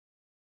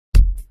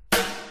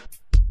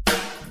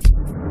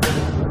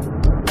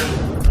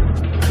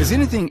Is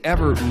anything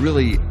ever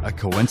really a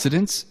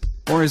coincidence?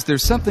 Or is there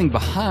something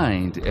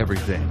behind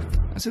everything?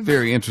 That's a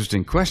very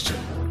interesting question.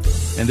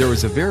 And there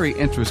is a very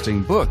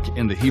interesting book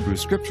in the Hebrew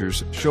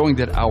Scriptures showing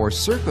that our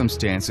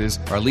circumstances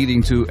are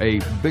leading to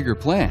a bigger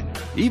plan,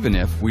 even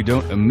if we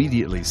don't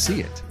immediately see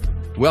it.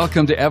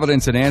 Welcome to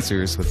Evidence and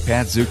Answers with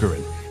Pat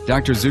Zuckerman.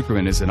 Dr.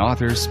 Zuckerman is an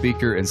author,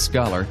 speaker, and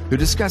scholar who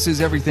discusses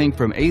everything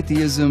from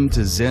atheism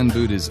to Zen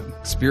Buddhism,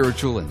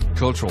 spiritual and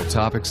cultural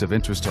topics of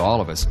interest to all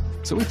of us.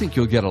 So we think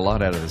you'll get a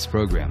lot out of this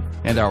program.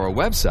 And our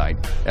website,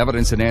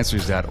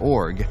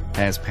 evidenceandanswers.org,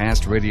 has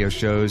past radio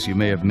shows you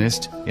may have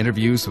missed,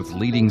 interviews with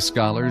leading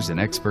scholars and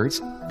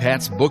experts,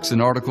 Pat's books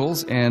and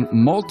articles, and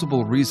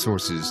multiple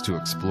resources to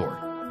explore.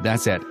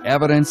 That's at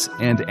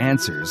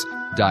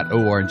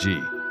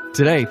evidenceandanswers.org.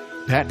 Today,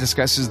 Pat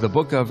discusses the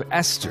book of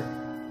Esther.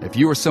 If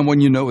you or someone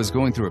you know is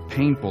going through a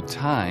painful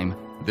time,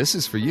 this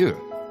is for you.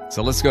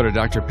 So let's go to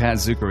Dr. Pat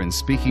Zuckerman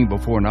speaking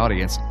before an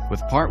audience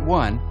with part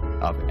 1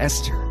 of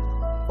Esther.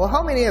 Well,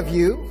 how many of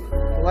you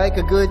like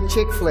a good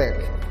chick flick?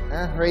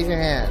 Raise your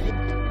hand.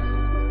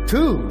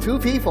 Two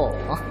people.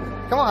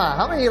 Come on,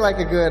 how many like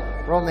a good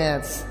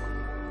romance?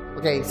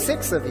 Okay,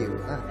 6 of you.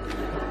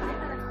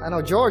 I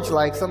know George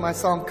likes them. I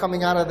saw him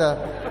coming out of the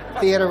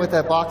theater with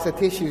that box of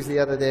tissues the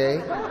other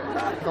day.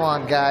 Come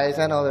on, guys.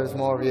 I know there's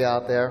more of you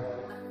out there.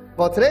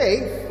 Well,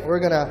 today we're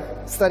going to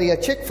study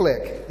a chick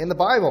flick in the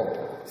Bible.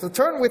 So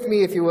turn with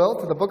me, if you will,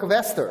 to the book of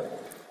Esther.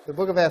 The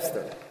book of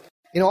Esther.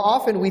 You know,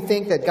 often we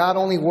think that God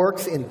only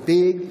works in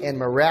big and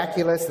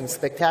miraculous and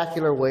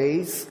spectacular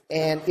ways.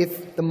 And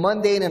if the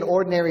mundane and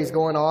ordinary is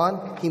going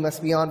on, he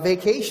must be on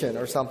vacation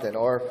or something,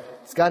 or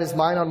he's got his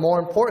mind on more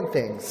important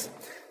things.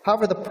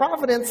 However, the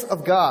providence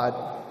of God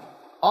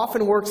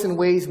often works in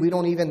ways we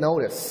don't even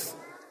notice.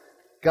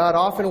 God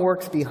often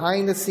works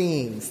behind the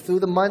scenes, through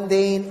the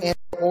mundane and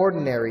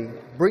ordinary,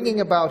 bringing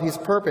about his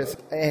purpose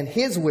and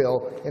his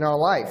will in our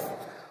life.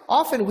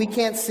 Often we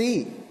can't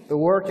see the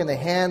work in the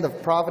hand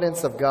of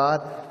providence of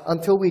God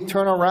until we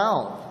turn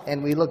around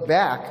and we look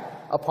back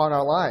upon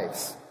our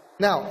lives.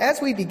 Now,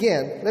 as we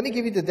begin, let me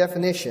give you the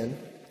definition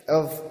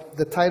of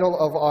the title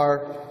of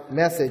our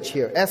message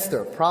here,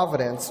 Esther,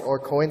 Providence or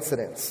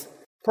Coincidence.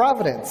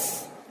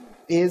 Providence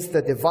is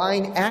the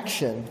divine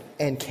action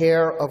and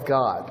care of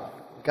God.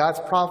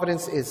 God's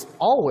providence is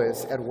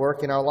always at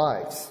work in our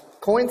lives.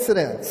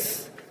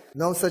 Coincidence,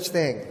 no such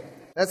thing.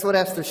 That's what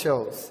Esther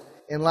shows.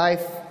 In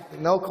life,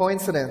 no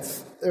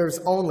coincidence. There's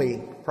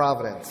only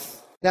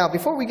providence. Now,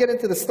 before we get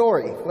into the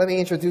story, let me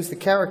introduce the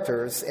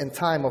characters and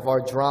time of our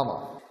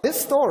drama. This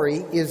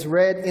story is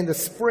read in the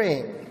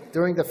spring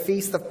during the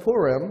Feast of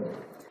Purim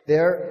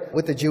there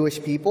with the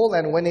Jewish people.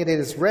 And when it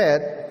is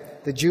read,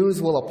 the Jews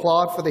will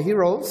applaud for the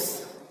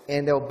heroes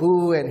and they'll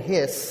boo and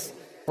hiss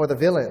for the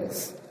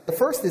villains. The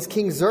first is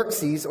King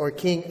Xerxes or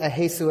King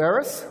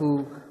Ahasuerus,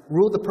 who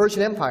ruled the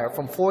Persian Empire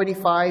from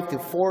 485 to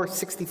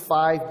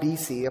 465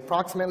 BC,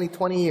 approximately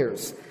 20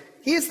 years.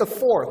 He is the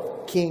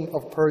 4th king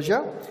of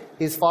Persia.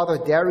 His father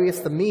Darius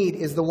the Mede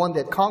is the one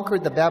that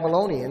conquered the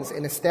Babylonians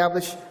and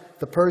established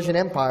the Persian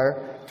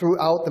Empire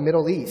throughout the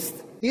Middle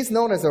East. He is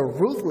known as a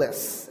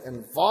ruthless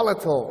and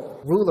volatile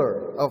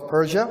ruler of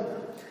Persia.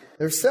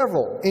 There are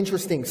several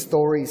interesting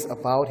stories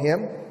about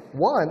him.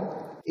 One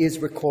is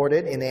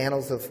recorded in the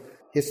annals of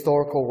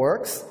historical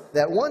works,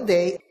 that one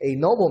day a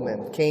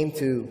nobleman came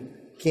to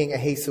King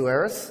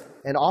Ahasuerus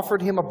and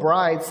offered him a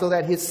bribe so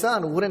that his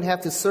son wouldn't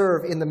have to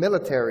serve in the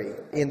military.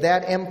 In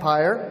that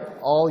empire,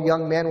 all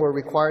young men were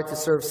required to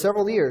serve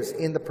several years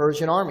in the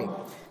Persian army.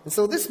 And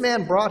so this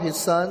man brought his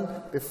son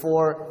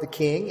before the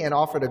king and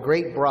offered a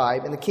great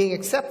bribe, and the king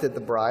accepted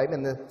the bribe,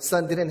 and the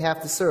son didn't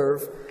have to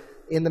serve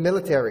in the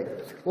military.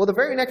 Well, the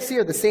very next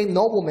year, the same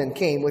nobleman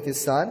came with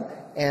his son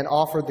and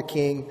offered the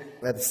king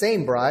the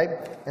same bribe.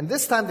 And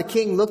this time the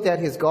king looked at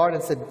his guard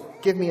and said,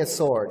 "Give me a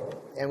sword."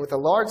 And with a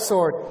large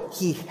sword,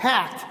 he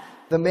hacked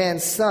the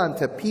man's son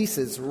to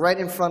pieces right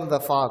in front of the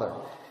father.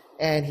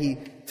 And he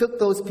took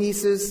those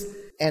pieces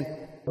and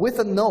with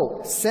a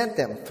note sent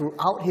them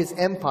throughout his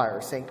empire,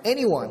 saying,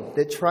 anyone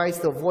that tries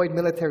to avoid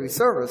military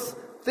service,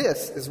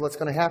 this is what's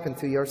going to happen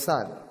to your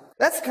son.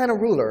 That's the kind of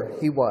ruler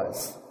he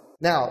was.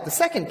 Now, the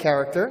second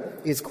character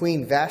is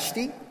Queen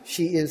Vashti.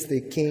 She is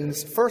the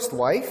king's first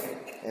wife,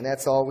 and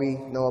that's all we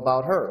know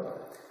about her.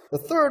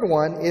 The third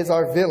one is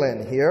our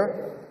villain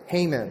here,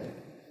 Haman,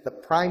 the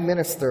prime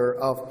minister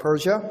of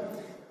Persia.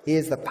 He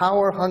is the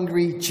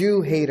power-hungry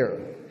Jew-hater,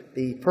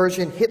 the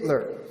Persian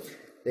Hitler,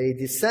 the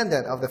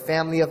descendant of the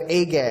family of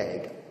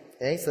Agag.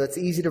 Okay, so it's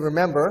easy to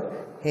remember.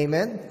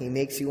 Haman, he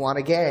makes you want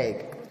to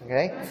gag.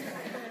 Okay?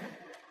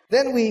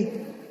 Then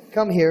we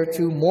come here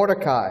to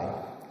Mordecai.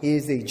 He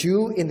is a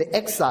Jew in the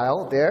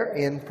exile there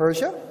in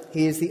Persia.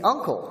 He is the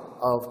uncle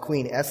of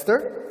Queen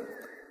Esther.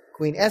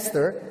 Queen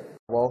Esther,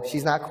 well,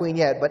 she's not queen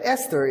yet, but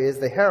Esther is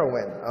the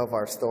heroine of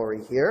our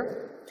story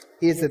here.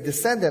 He is a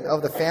descendant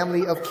of the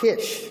family of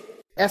Kish,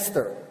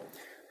 Esther.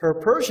 Her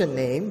Persian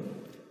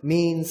name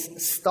means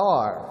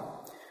star.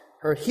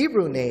 Her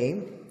Hebrew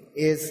name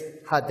is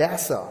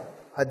Hadassah.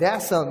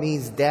 Hadassah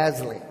means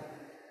dazzling.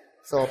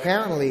 So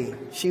apparently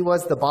she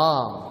was the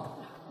bomb.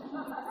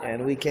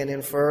 And we can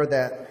infer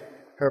that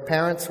her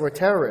parents were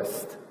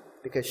terrorists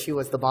because she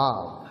was the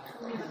bomb.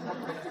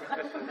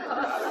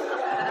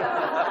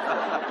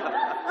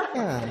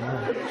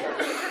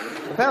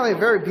 Apparently a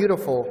very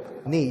beautiful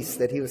niece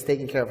that he was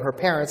taking care of. Her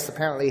parents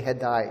apparently had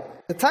died.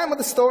 The time of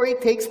the story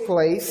takes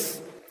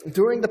place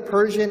during the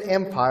Persian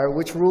Empire,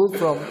 which ruled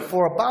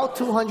for about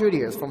 200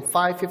 years, from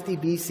 550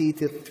 BC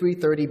to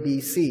 330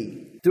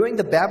 BC. During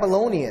the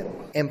Babylonian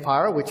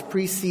Empire, which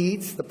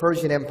precedes the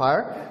Persian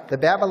Empire, the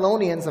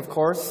Babylonians, of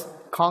course,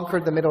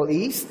 conquered the Middle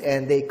East,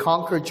 and they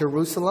conquered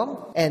Jerusalem.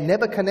 And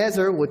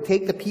Nebuchadnezzar would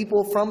take the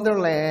people from their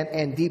land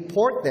and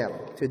deport them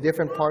to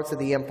different parts of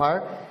the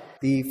empire.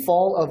 The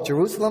fall of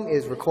Jerusalem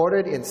is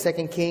recorded in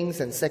 2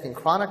 Kings and 2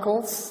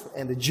 Chronicles.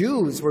 And the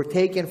Jews were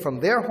taken from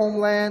their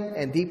homeland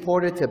and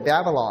deported to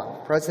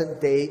Babylon,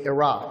 present-day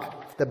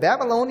Iraq. The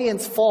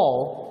Babylonians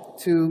fall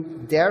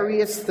to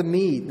Darius the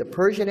Mede, the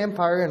Persian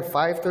Empire, in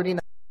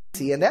 539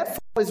 BC, and that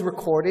fall is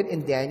recorded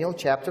in Daniel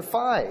chapter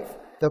 5.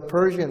 The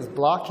Persians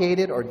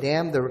blockaded or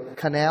dammed the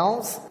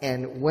canals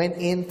and went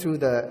in through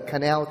the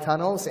canal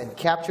tunnels and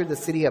captured the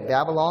city of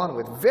Babylon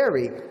with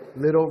very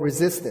little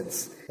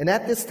resistance. And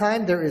at this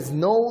time, there is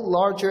no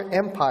larger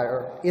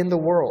empire in the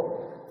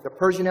world. The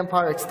Persian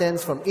Empire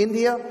extends from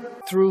India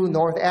through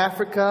North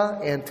Africa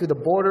and to the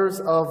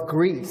borders of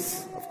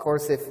Greece. Of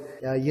course, if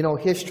you know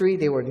history,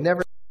 they were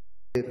never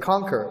to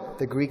conquer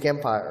the Greek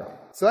Empire.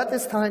 So at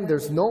this time,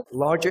 there's no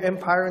larger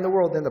empire in the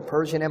world than the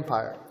Persian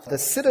Empire. The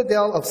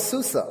citadel of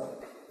Susa,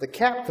 the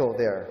capital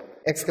there,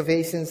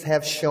 excavations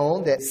have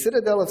shown that the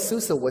citadel of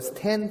Susa was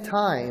 10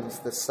 times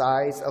the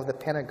size of the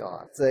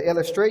Pentagon. It's an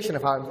illustration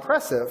of how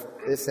impressive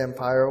this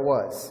empire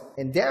was.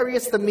 And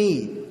Darius the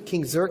Mede,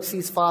 King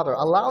Xerxes' father,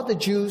 allowed the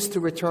Jews to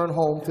return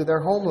home to their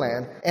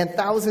homeland, and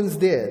thousands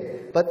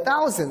did. But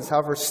thousands,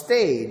 however,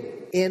 stayed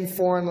in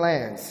foreign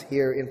lands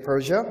here in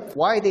Persia.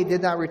 Why they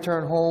did not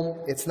return home,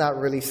 it's not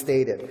really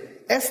stated.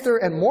 Esther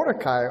and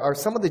Mordecai are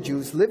some of the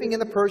Jews living in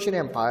the Persian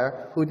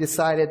Empire who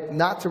decided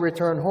not to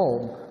return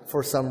home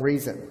for some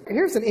reason.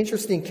 Here's an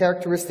interesting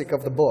characteristic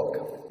of the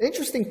book. The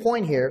interesting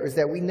point here is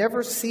that we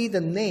never see the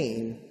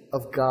name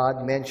of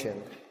God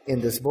mentioned in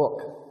this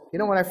book. You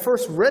know, when I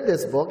first read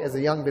this book as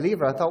a young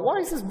believer, I thought, why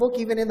is this book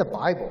even in the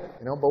Bible?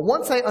 But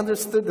once I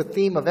understood the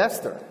theme of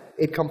Esther,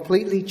 it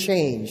completely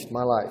changed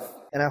my life.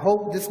 And I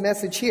hope this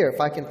message here, if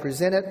I can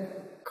present it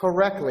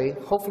correctly,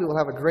 hopefully will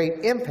have a great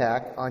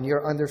impact on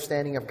your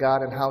understanding of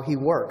God and how He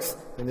works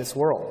in this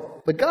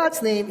world. But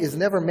God's name is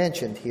never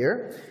mentioned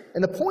here.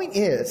 And the point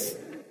is,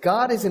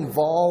 God is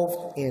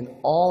involved in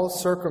all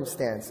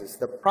circumstances.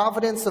 The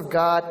providence of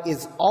God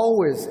is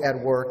always at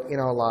work in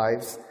our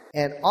lives.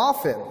 And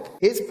often,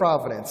 His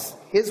providence,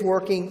 His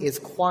working is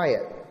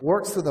quiet,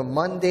 works through the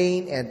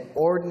mundane and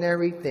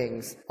ordinary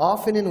things,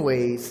 often in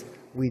ways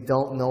we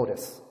don't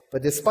notice.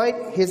 But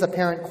despite His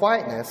apparent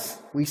quietness,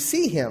 we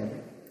see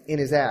Him in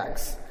His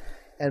acts.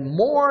 And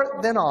more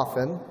than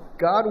often,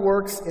 God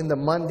works in the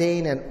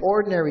mundane and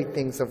ordinary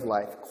things of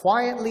life,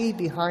 quietly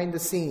behind the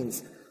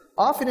scenes,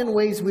 often in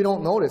ways we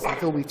don't notice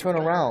until we turn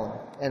around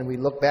and we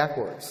look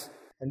backwards.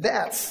 And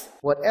that's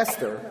what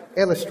Esther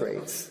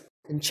illustrates.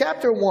 In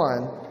chapter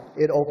 1,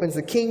 it opens,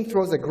 the king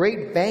throws a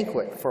great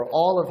banquet for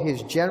all of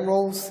his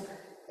generals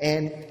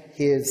and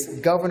his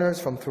governors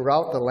from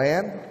throughout the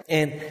land.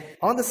 And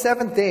on the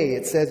 7th day,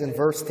 it says in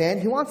verse 10,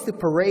 he wants to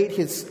parade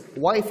his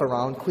wife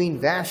around, Queen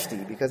Vashti,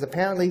 because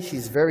apparently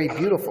she's very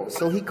beautiful.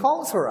 So he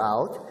calls her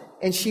out,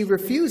 and she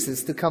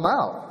refuses to come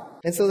out.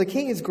 And so the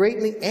king is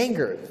greatly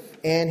angered,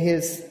 and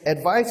his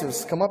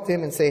advisors come up to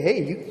him and say,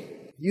 hey,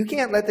 you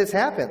can't let this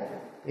happen.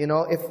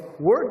 If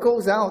word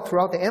goes out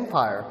throughout the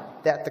empire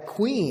that the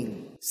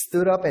queen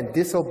stood up and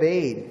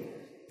disobeyed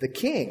the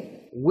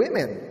king,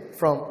 women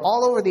from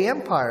all over the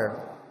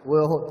empire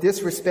will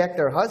disrespect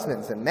their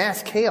husbands and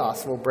mass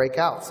chaos will break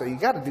out. So you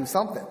got to do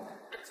something.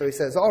 So he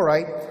says, all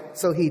right.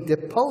 So he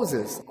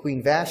deposes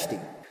Queen Vashti.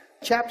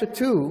 Chapter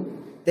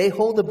 2, they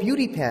hold a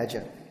beauty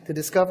pageant to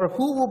discover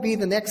who will be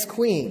the next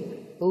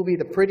queen, who will be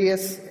the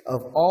prettiest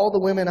of all the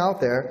women out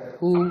there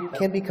who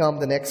can become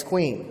the next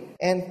queen.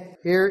 And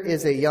here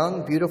is a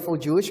young, beautiful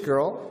Jewish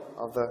girl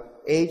of the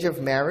age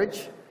of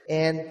marriage.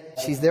 And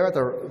she's there at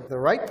the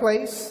right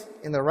place,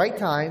 in the right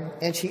time,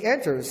 and she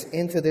enters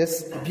into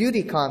this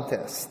beauty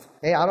contest.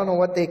 Hey, I don't know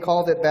what they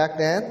called it back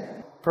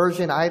then.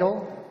 Persian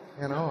Idol,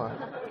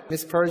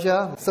 Miss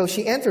Persia. So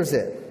she enters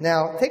it.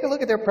 Now, take a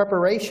look at their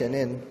preparation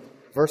in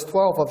verse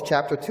 12 of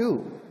chapter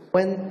 2.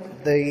 When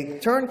the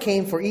turn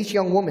came for each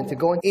young woman to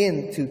go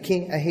in to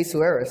King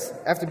Ahasuerus,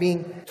 after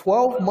being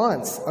 12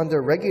 months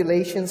under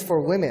regulations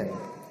for women,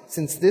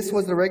 since this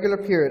was the regular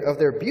period of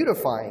their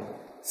beautifying,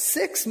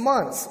 6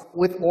 months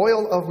with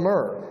oil of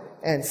myrrh,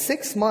 and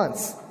 6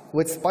 months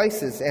with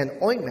spices and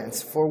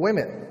ointments for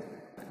women.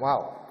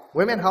 Wow.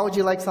 Women, how would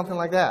you like something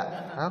like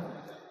that? Huh?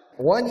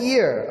 1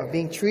 year of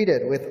being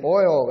treated with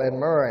oil and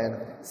myrrh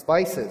and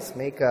spices.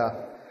 Make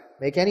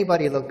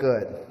anybody look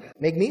good.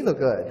 Make me look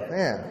good.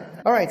 Man.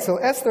 All right, so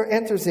Esther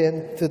enters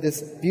into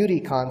this beauty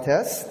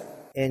contest,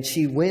 and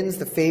she wins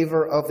the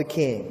favor of the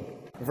king.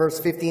 Verse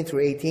 15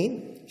 through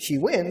 18. She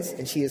wins,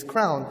 and she is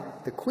crowned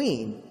the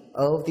queen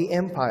of the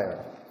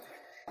empire.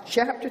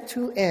 Chapter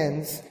 2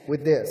 ends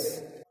with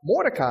this.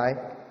 Mordecai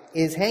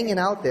is hanging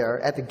out there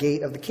at the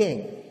gate of the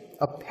king.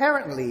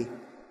 Apparently,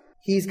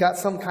 he's got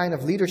some kind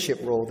of leadership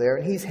role there,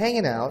 and he's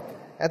hanging out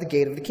at the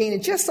gate of the king.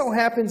 It just so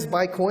happens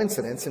by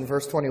coincidence in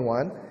verse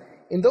 21,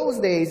 in those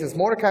days, as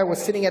Mordecai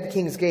was sitting at the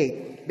king's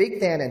gate,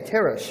 Bigthan and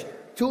Teresh,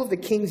 two of the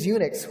king's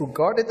eunuchs who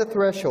guarded the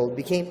threshold,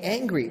 became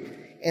angry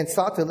and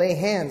sought to lay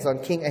hands on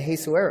King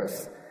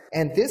Ahasuerus.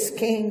 And this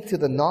came to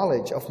the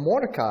knowledge of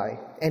Mordecai,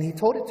 and he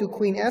told it to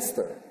Queen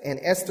Esther. And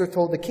Esther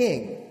told the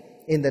king,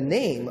 in the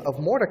name of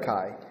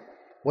Mordecai.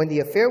 When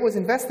the affair was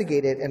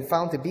investigated and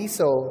found to be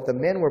so, the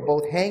men were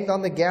both hanged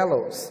on the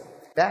gallows.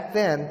 Back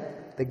then,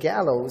 the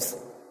gallows,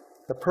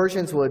 the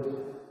Persians would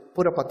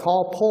put up a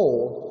tall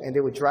pole, and they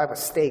would drive a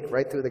stake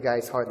right through the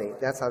guy's heart.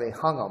 That's how they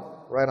hung him,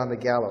 right on the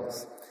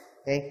gallows.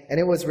 Okay? And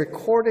it was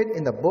recorded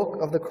in the book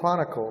of the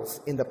Chronicles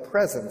in the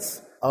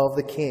presence of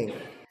the king.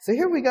 So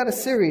here we got a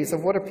series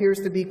of what appears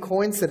to be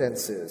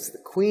coincidences. The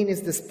queen is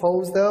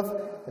disposed of,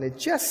 and it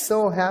just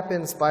so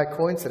happens by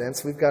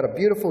coincidence, we've got a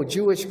beautiful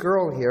Jewish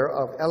girl here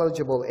of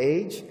eligible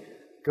age,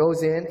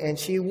 goes in, and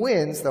she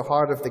wins the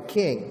heart of the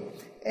king.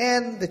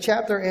 And the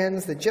chapter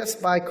ends that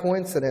just by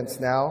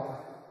coincidence now,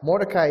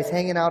 Mordecai is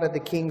hanging out at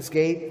the king's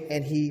gate,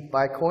 and he,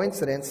 by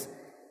coincidence,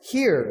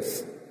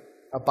 hears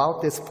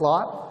about this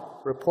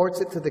plot,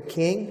 reports it to the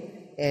king,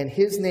 and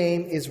his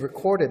name is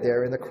recorded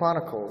there in the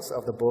chronicles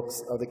of the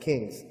books of the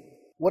kings.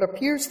 What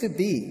appears to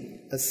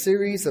be a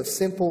series of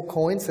simple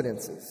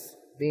coincidences,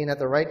 being at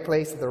the right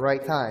place at the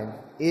right time,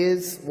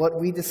 is what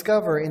we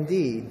discover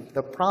indeed,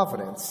 the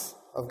providence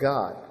of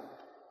God.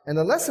 And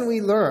the lesson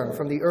we learn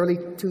from the early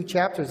 2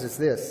 chapters is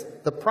this: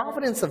 the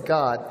providence of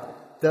God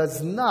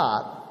does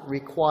not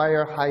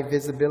require high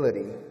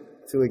visibility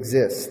to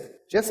exist.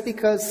 Just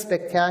because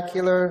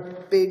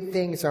spectacular, big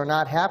things are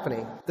not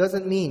happening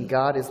doesn't mean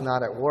God is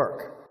not at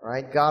work,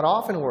 right? God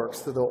often works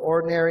through the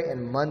ordinary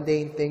and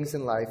mundane things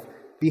in life,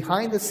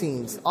 behind the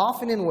scenes,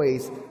 often in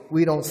ways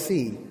we don't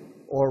see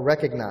or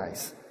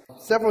recognize.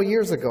 Several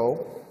years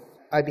ago,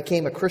 I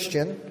became a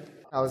Christian.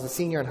 I was a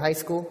senior in high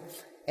school,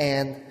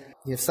 and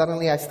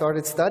suddenly I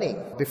started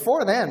studying.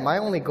 Before then, my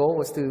only goal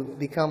was to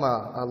become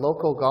a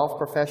local golf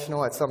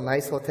professional at some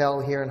nice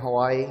hotel here in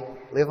Hawaii,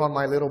 live on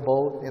my little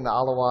boat in the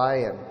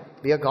Alawai, and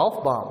be a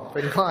golf bum,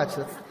 pretty much.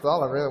 That's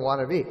all I really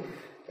wanted to be.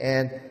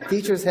 And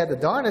teachers had the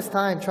darnest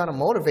time trying to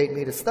motivate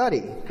me to study,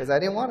 because I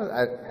didn't want to,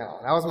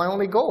 that was my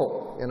only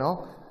goal,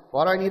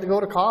 Why do I need to go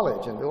to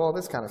college and do all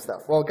this kind of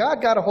stuff? Well,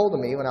 God got a hold of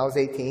me when I was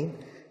 18,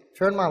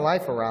 turned my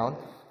life around,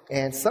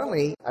 and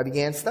suddenly I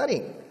began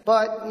studying.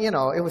 But,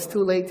 it was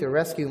too late to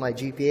rescue my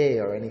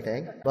GPA or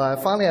anything.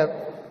 But finally I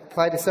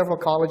applied to several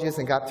colleges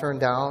and got turned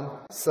down.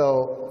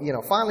 So,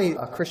 finally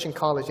a Christian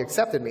college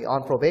accepted me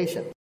on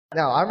probation.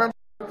 Now, I remember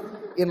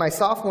in my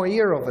sophomore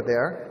year over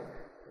there,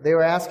 they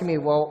were asking me,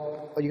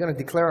 well, are you going to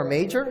declare a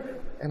major?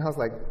 And I was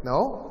like,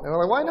 no. They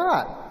were like, why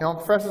not?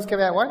 Professors came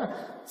out, why not?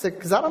 I said,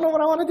 because I don't know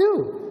what I want to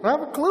do. I don't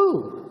have a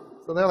clue.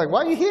 So they're like,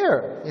 why are you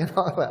here?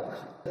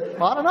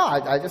 Well, I don't know.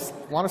 I just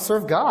want to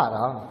serve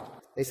God.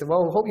 They said,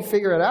 well, we hope you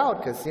figure it out,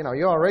 because,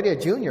 you're already a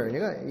junior,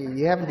 and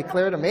you haven't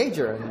declared a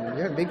major, and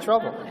you're in big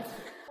trouble.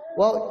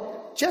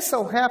 Well, just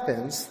so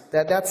happens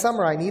that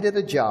summer I needed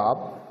a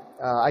job.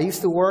 I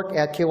used to work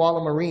at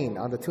Kewala Marine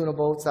on the tuna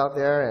boats out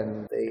there,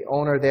 and the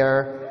owner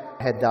there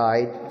had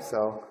died,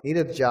 so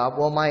needed a job.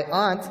 Well, my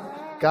aunt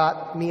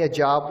got me a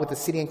job with the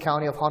city and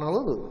county of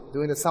Honolulu,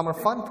 doing the summer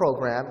fun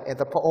program at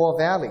the Paoa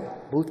Valley,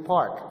 Booth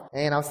Park.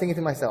 And I was thinking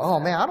to myself, oh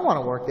man, I don't want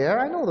to work there.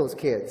 I know those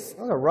kids.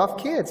 Those are rough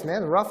kids,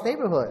 man, a rough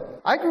neighborhood.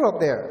 I grew up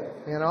there,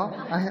 I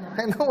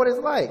know what it's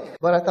like.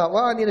 But I thought,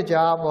 well, I need a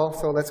job,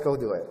 so let's go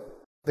do it.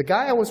 The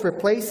guy I was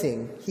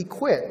replacing, he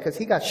quit because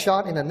he got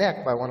shot in the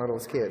neck by one of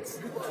those kids.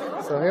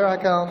 So here I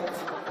come,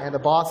 and the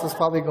boss was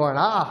probably going,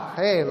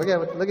 hey,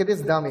 look at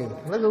this dummy.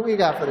 Look what we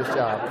got for this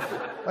job.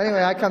 But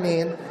anyway, I come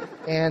in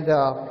and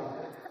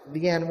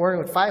began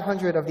working with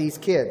 500 of these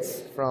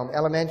kids from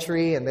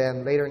elementary, and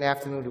then later in the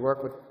afternoon to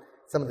work with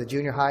some of the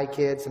junior high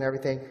kids and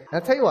everything. And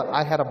I'll tell you what,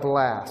 I had a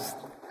blast.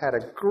 Had a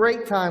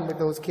great time with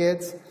those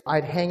kids.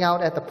 I'd hang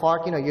out at the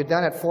park. You're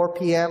done at 4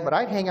 p.m., but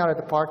I'd hang out at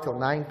the park till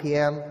 9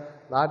 p.m.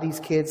 A lot of these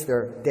kids,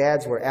 their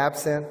dads were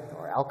absent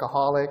or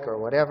alcoholic or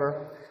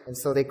whatever. And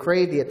so they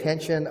craved the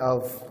attention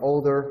of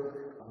older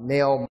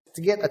male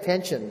to get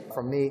attention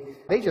from me.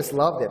 They just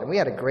loved it. And we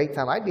had a great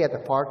time. I'd be at the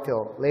park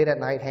till late at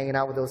night hanging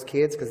out with those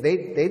kids because they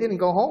didn't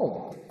go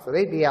home. So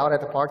they'd be out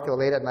at the park till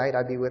late at night.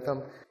 I'd be with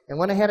them. And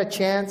when I had a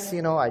chance,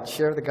 I'd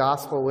share the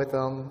gospel with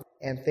them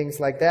and things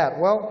like that.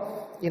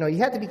 Well, you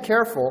had to be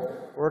careful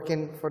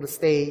working for the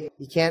state.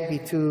 You can't be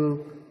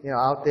too,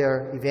 out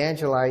there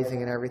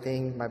evangelizing and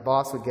everything. My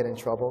boss would get in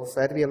trouble. So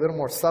I had to be a little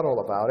more subtle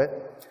about it.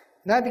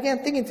 And I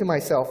began thinking to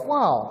myself,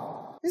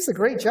 wow, this is a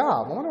great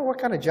job. I wonder what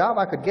kind of job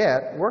I could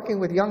get working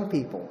with young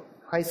people.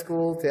 high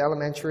school to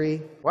elementary,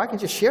 where I can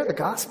just share the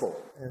gospel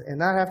and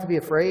not have to be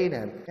afraid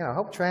and,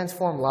 help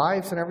transform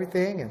lives and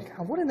everything. And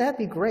God, wouldn't that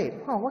be great?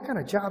 Oh, what kind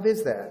of job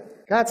is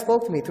that? God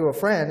spoke to me through a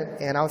friend,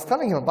 and I was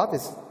telling him about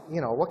this,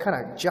 what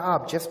kind of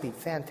job just be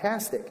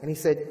fantastic. And he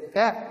said,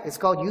 Pat, it's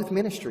called youth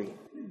ministry.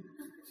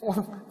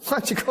 Well, why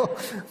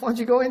don't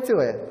you go into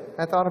it?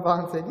 I thought about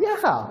it and said,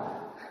 yeah,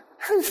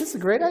 this is a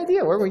great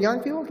idea. Where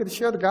young people get to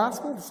share the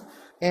gospel.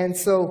 And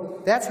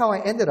so that's how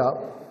I ended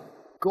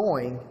up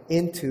going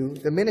into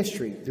the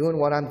ministry, doing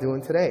what I'm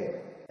doing today.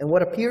 And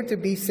what appeared to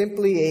be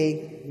simply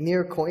a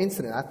mere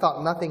coincidence, I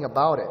thought nothing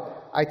about it.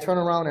 I turn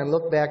around and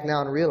look back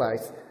now and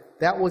realize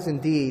that was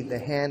indeed the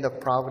hand of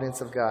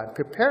providence of God,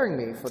 preparing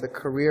me for the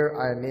career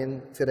I'm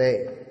in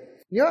today.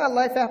 Your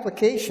life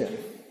application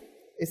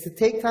is to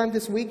take time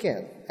this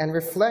weekend and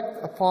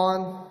reflect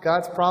upon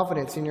God's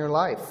providence in your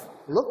life.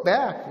 Look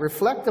back,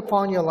 reflect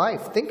upon your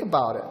life, think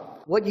about it.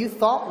 What you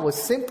thought was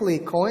simply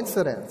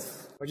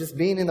coincidence, or just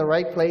being in the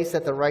right place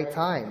at the right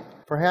time,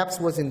 perhaps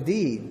was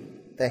indeed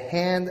the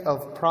hand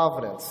of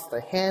providence,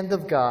 the hand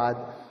of God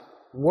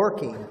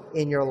working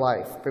in your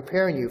life,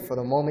 preparing you for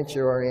the moment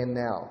you are in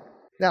now.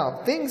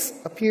 Now, things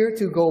appear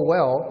to go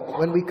well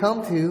when we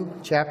come to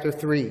chapter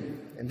 3.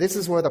 And this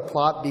is where the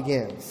plot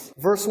begins.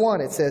 Verse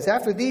 1, it says,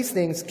 After these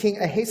things, King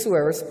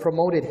Ahasuerus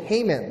promoted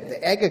Haman the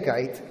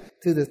Agagite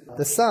to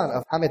the son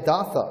of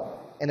Hammedatha,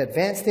 and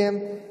advanced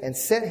him and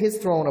set his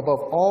throne above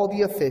all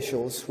the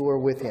officials who were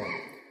with him.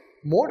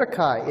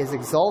 Mordecai is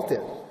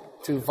exalted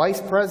to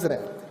vice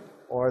president,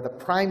 or the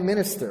prime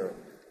minister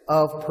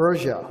of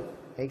Persia,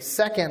 a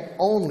second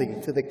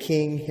only to the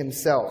king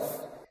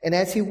himself. And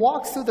as he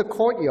walks through the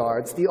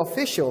courtyards, the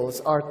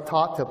officials are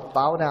taught to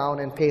bow down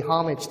and pay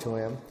homage to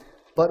him.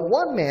 But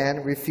one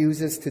man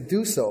refuses to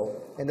do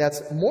so, and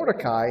that's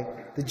Mordecai,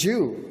 the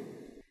Jew.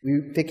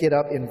 We pick it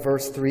up in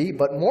verse 3.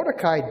 But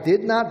Mordecai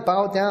did not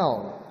bow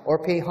down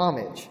or pay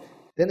homage.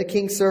 Then the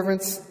king's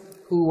servants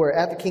who were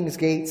at the king's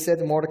gate said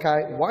to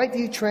Mordecai, Why do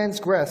you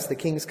transgress the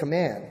king's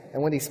command?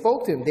 And when they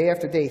spoke to him day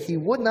after day, he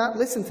would not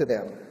listen to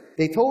them.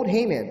 They told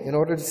Haman in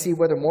order to see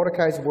whether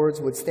Mordecai's words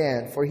would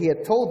stand, for he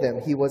had told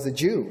them he was a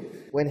Jew.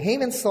 When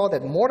Haman saw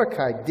that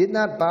Mordecai did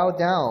not bow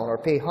down or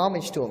pay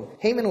homage to him,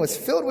 Haman was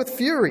filled with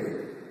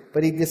fury,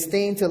 but he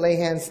disdained to lay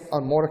hands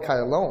on Mordecai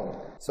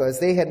alone. So as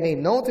they had made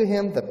known to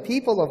him the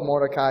people of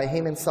Mordecai,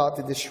 Haman sought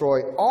to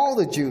destroy all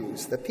the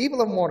Jews, the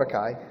people of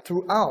Mordecai,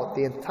 throughout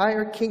the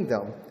entire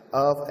kingdom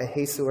of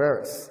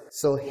Ahasuerus.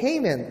 So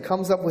Haman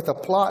comes up with a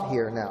plot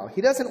here now.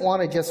 He doesn't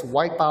want to just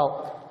wipe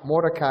out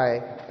Mordecai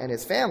and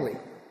his family.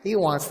 He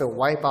wants to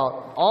wipe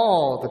out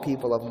all the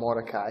people of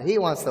Mordecai. He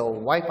wants to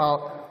wipe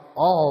out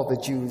all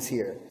the Jews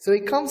here. So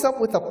he comes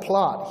up with a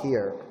plot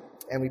here.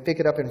 And we pick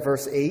it up in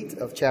verse 8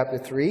 of chapter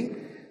 3.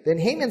 Then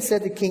Haman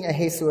said to King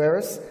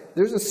Ahasuerus,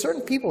 There's a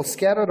certain people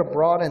scattered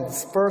abroad and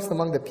dispersed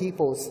among the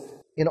peoples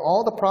in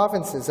all the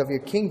provinces of your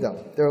kingdom.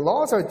 Their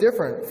laws are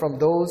different from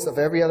those of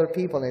every other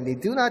people, and they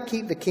do not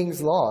keep the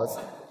king's laws,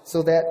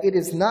 so that it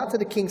is not to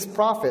the king's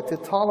profit to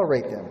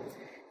tolerate them.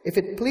 If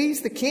it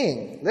please the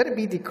king, let it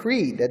be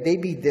decreed that they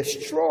be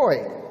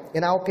destroyed,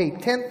 and I'll pay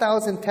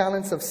 10,000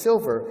 talents of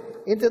silver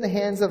into the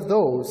hands of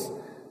those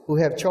who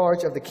have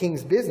charge of the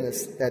king's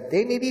business, that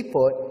they may be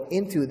put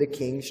into the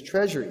king's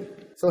treasury.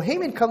 So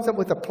Haman comes up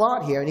with a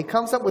plot here, and he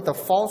comes up with a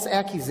false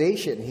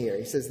accusation here.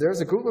 He says,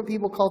 there's a group of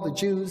people called the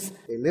Jews.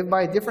 They live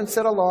by a different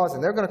set of laws,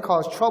 and they're going to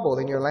cause trouble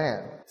in your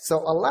land. So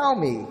allow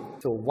me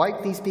to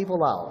wipe these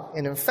people out.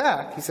 And in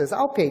fact, he says,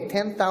 I'll pay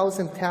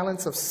 10,000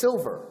 talents of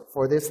silver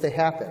for this to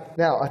happen.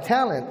 Now, a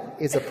talent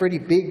is a pretty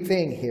big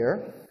thing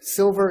here.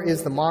 Silver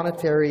is the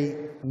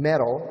monetary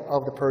metal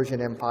of the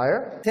Persian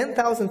Empire.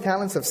 10,000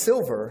 talents of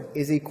silver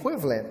is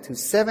equivalent to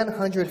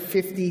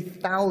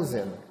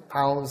 750,000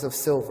 pounds of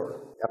silver.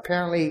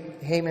 Apparently,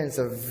 Haman is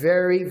a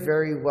very,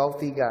 very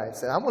wealthy guy. He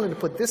said, I'm willing to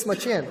put this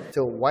much in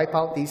to wipe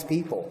out these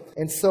people.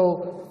 And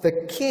so the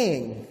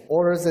king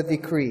orders a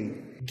decree,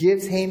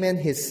 gives Haman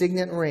his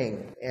signet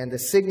ring, and the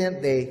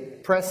signet they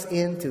press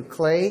into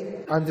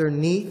clay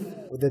underneath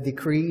the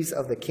decrees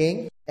of the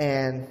king,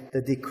 and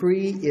the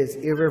decree is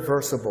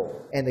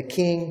irreversible. And the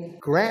king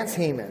grants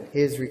Haman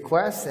his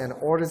request and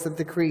orders the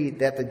decree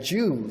that the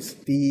Jews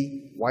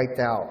be wiped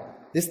out.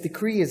 This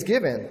decree is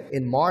given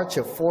in March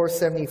of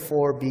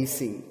 474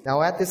 BC.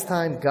 Now at this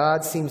time,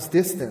 God seems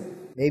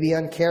distant, maybe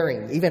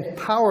uncaring, even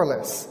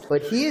powerless.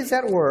 But he is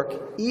at work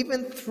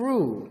even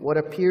through what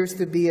appears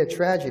to be a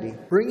tragedy,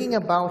 bringing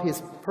about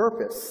his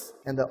purpose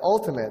and the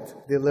ultimate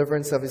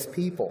deliverance of his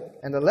people.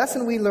 And the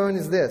lesson we learn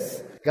is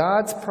this: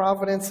 God's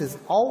providence is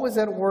always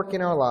at work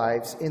in our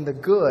lives, in the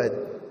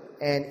good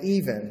and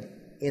even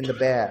in the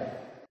bad.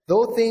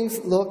 Though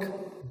things look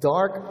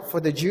dark for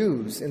the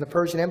Jews in the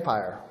Persian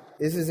Empire,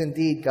 this is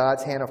indeed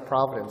God's hand of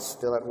providence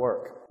still at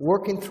work,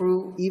 working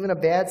through even a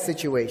bad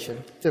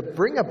situation to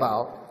bring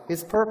about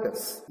his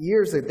purpose.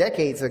 Years or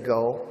decades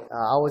ago,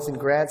 I was in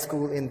grad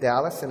school in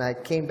Dallas, and I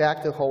came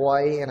back to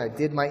Hawaii, and I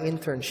did my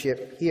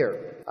internship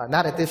here.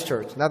 Not at this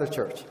church, another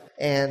church.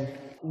 And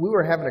we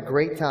were having a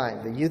great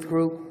time. The youth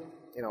group,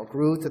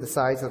 grew to the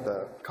size of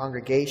the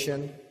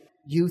congregation.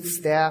 youth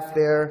staff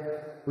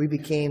there. We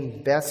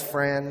became best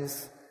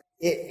friends.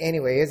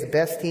 Anyway, it's the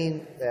best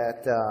team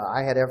that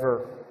I had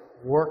ever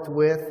worked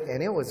with,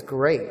 and it was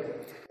great.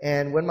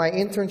 And when my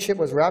internship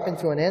was wrapping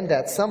to an end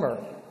that summer,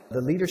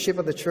 the leadership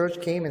of the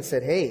church came and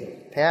said,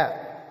 "Hey,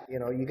 Pat,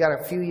 you got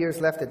a few years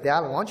left at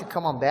Dallas. Why don't you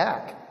come on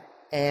back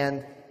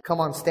and come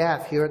on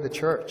staff here at the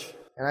church?"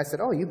 And I said,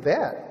 "Oh, you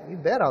bet. You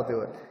bet I'll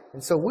do it."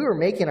 And so we were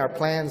making our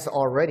plans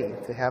already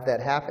to have that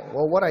happen.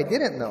 Well, what I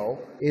didn't know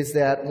is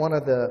that one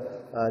of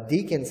the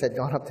deacons had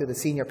gone up to the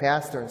senior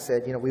pastor and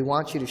said, "We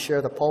want you to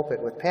share the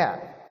pulpit with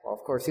Pat." Well,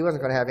 of course, he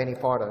wasn't going to have any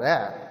part of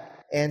that.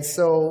 And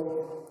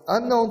so,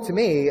 unknown to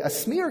me, a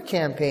smear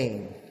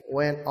campaign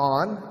went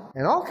on,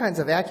 and all kinds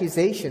of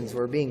accusations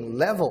were being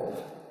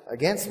leveled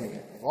against me,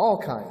 all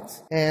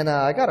kinds. And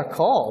I got a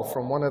call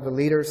from one of the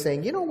leaders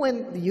saying,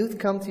 "When the youth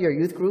come to your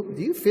youth group,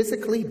 do you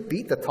physically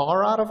beat the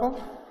tar out of them?"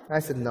 And I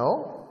said,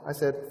 "No." I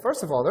said,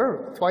 "First of all,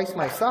 they're twice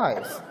my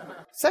size.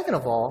 Second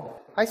of all,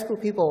 high school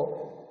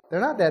people, they're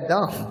not that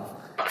dumb.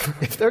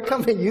 If they're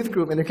coming to youth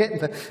group and they're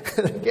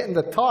getting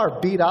the tar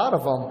beat out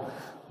of them,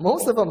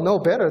 most of them know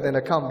better than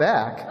to come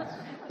back,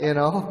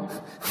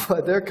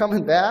 But they're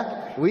coming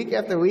back week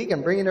after week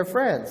and bringing their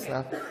friends."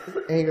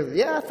 And he goes,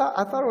 "Yeah,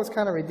 I thought it was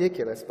kind of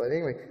ridiculous. But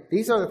anyway,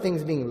 these are the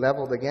things being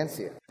leveled against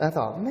you." And I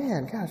thought,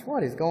 man, gosh,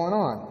 what is going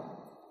on?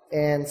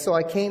 And so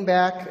I came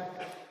back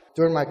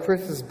during my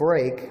Christmas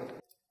break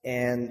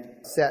and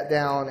sat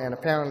down, and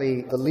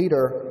apparently the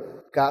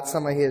leader got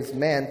some of his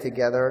men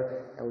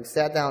together, and we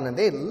sat down, and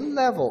they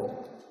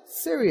leveled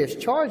serious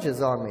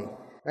charges on me.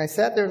 And I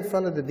sat there in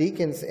front of the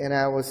deacons, and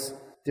I was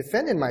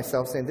defending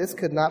myself, saying this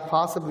could not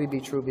possibly be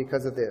true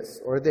because of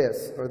this, or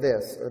this, or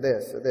this, or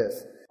this, or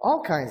this.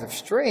 All kinds of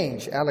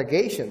strange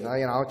allegations. I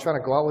was trying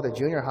to go out with a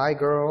junior high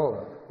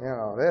girl,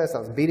 or, this. I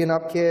was beating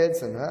up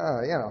kids, and,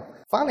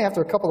 Finally,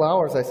 after a couple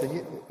hours, I said,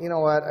 you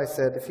know what? I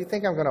said, if you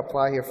think I'm going to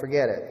apply here,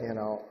 forget it,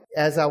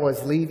 As I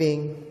was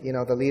leaving,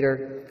 the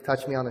leader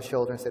touched me on the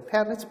shoulder and said,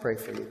 "Pat, let's pray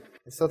for you."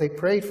 And so they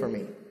prayed for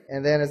me.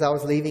 And then as I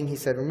was leaving, he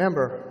said,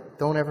 "Remember,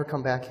 don't ever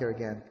come back here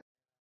again."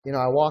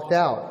 I walked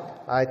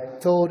out. I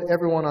told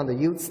everyone on the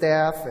youth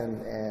staff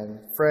and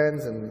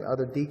friends and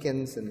other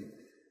deacons, and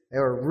they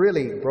were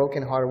really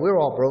brokenhearted. We were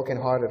all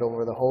brokenhearted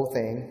over the whole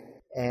thing.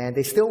 And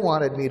they still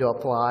wanted me to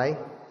apply.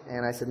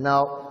 And I said, no,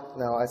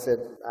 I said,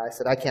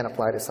 I can't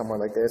apply to somewhere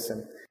like this.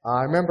 And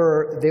I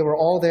remember they were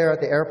all there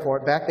at the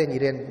airport. Back then you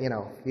didn't,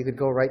 you could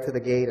go right to the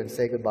gate and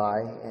say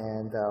goodbye.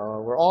 And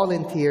we're all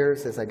in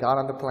tears as I got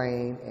on the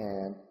plane,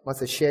 and must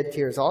have shed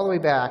tears all the way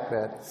back,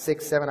 that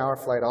 6-7 hour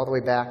flight, all the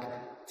way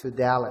back to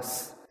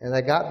Dallas. And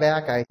I got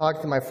back, I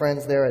talked to my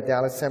friends there at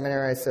Dallas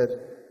Seminary. I said,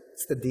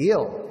 "What's the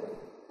deal?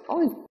 I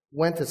only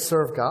went to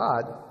serve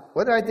God.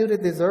 What did I do to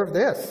deserve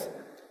this?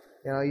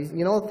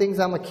 The things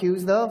I'm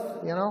accused of,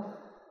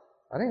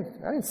 I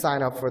didn't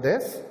sign up for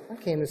this. I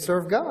came to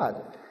serve God."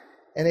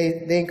 And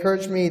they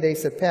encouraged me. They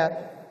said, "Pat,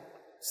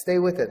 stay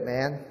with it,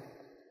 man.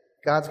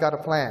 God's got a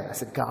plan." I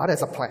said, "God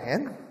has a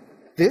plan?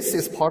 This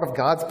is part of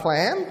God's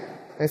plan?"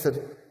 They said,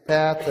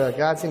 "Pat,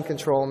 God's in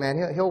control,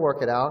 man. He'll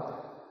work it out."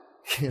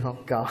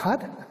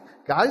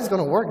 God is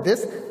going to work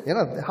this.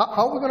 How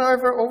are we going to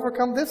ever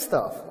overcome this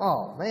stuff?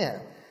 Oh,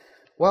 man.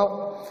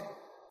 Well,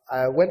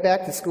 I went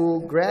back to school,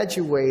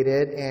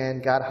 graduated,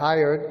 and got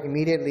hired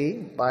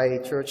immediately by a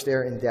church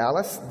there in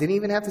Dallas. Didn't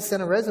even have to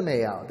send a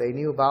resume out. They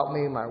knew about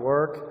me, my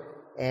work,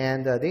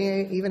 and they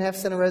didn't even have to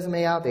send a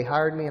resume out. They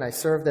hired me, and I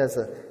served as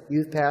a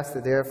youth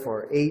pastor there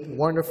for 8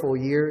 wonderful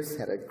years.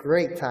 Had a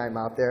great time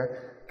out there.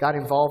 Got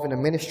involved in a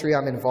ministry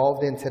I'm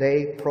involved in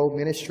today, Pro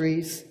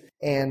Ministries.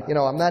 And,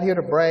 I'm not here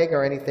to brag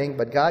or anything,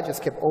 but God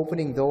just kept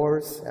opening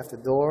doors after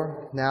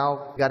door.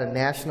 Now, got a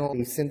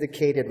nationally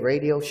syndicated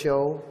radio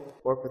show.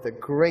 Work with a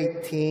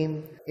great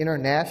team.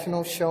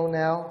 International show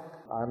now.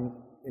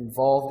 I'm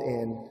involved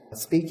in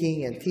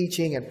speaking and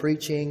teaching and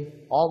preaching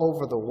all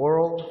over the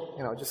world.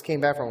 Just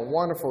came back from a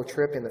wonderful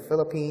trip in the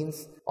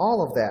Philippines.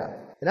 All of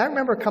that. And I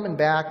remember coming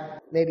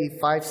back maybe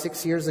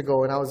 5-6 years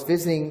ago, and I was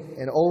visiting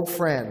an old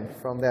friend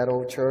from that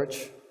old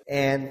church.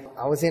 And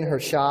I was in her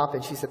shop,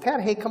 and she said, "Pat,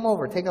 hey, come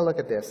over, take a look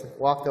at this."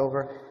 Walked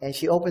over, and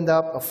she opened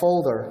up a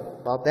folder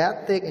about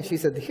that thick, and she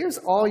said, "Here's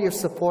all your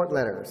support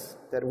letters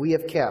that we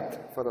have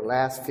kept for the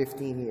last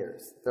 15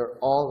 years. They're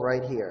all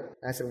right here."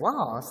 And I said,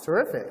 "Wow, that's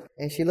terrific."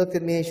 And she looked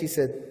at me, and she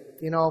said,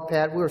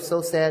 "Pat, we were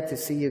so sad to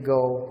see you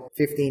go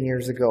 15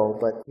 years ago,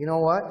 but you know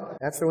what?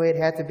 That's the way it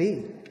had to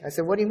be." I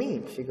said, "What do you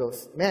mean?" She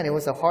goes, "Man, it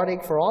was a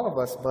heartache for all of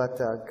us, but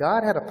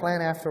God had a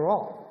plan after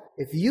all.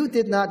 If you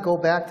did not go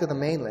back to the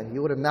mainland,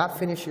 you would have not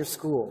finished your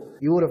school.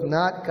 You would have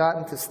not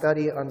gotten to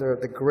study under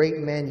the great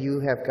men you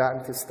have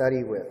gotten to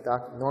study with.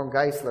 Dr. Norm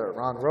Geisler,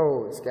 Ron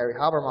Rhodes, Gary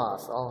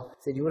Habermas.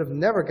 Said you would have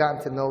never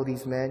gotten to know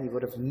these men. You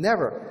would have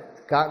never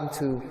gotten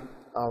to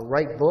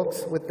write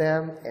books with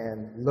them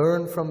and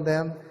learn from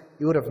them.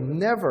 You would have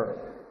never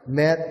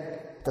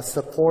met the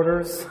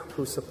supporters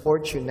who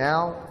support you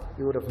now,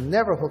 you would have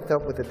never hooked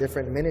up with the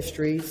different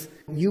ministries.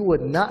 You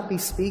would not be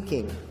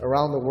speaking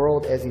around the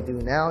world as you do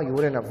now. You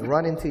wouldn't have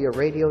run into your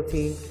radio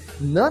team.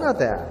 None of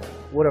that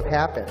would have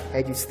happened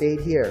had you stayed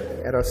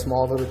here at our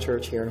small little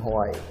church here in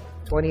Hawaii.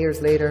 20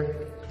 years later,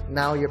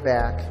 now you're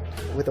back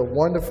with a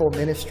wonderful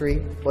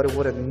ministry, but it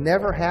would have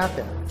never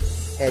happened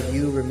had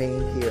you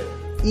remained here.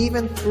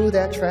 Even through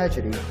that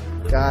tragedy,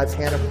 God's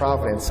hand of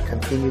providence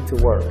continued to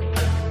work.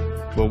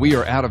 Well, we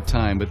are out of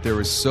time, but there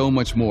is so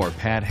much more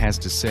Pat has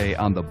to say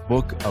on the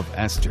book of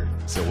Esther.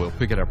 So we'll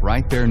pick it up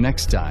right there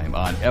next time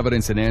on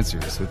Evidence and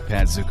Answers with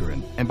Pat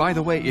Zukeran. And by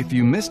the way, if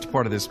you missed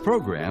part of this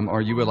program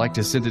or you would like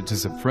to send it to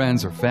some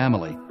friends or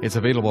family, it's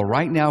available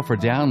right now for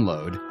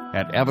download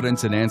at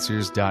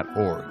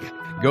evidenceandanswers.org.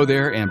 Go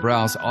there and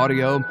browse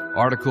audio,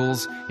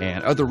 articles,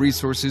 and other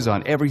resources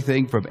on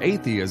everything from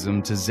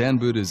atheism to Zen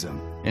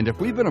Buddhism. And if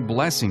we've been a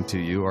blessing to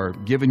you or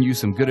given you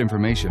some good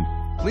information,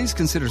 please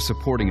consider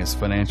supporting us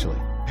financially.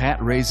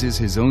 Pat raises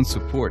his own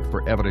support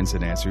for Evidence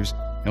and Answers,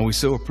 and we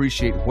so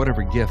appreciate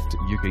whatever gift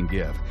you can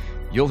give.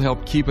 You'll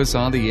help keep us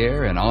on the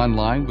air and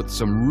online with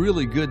some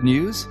really good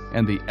news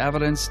and the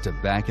evidence to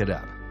back it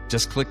up.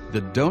 Just click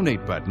the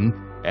donate button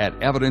at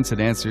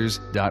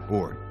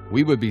evidenceandanswers.org.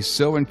 We would be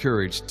so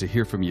encouraged to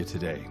hear from you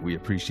today. We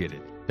appreciate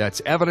it.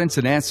 That's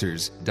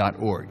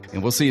evidenceandanswers.org.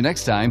 And we'll see you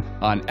next time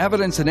on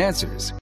Evidence and Answers.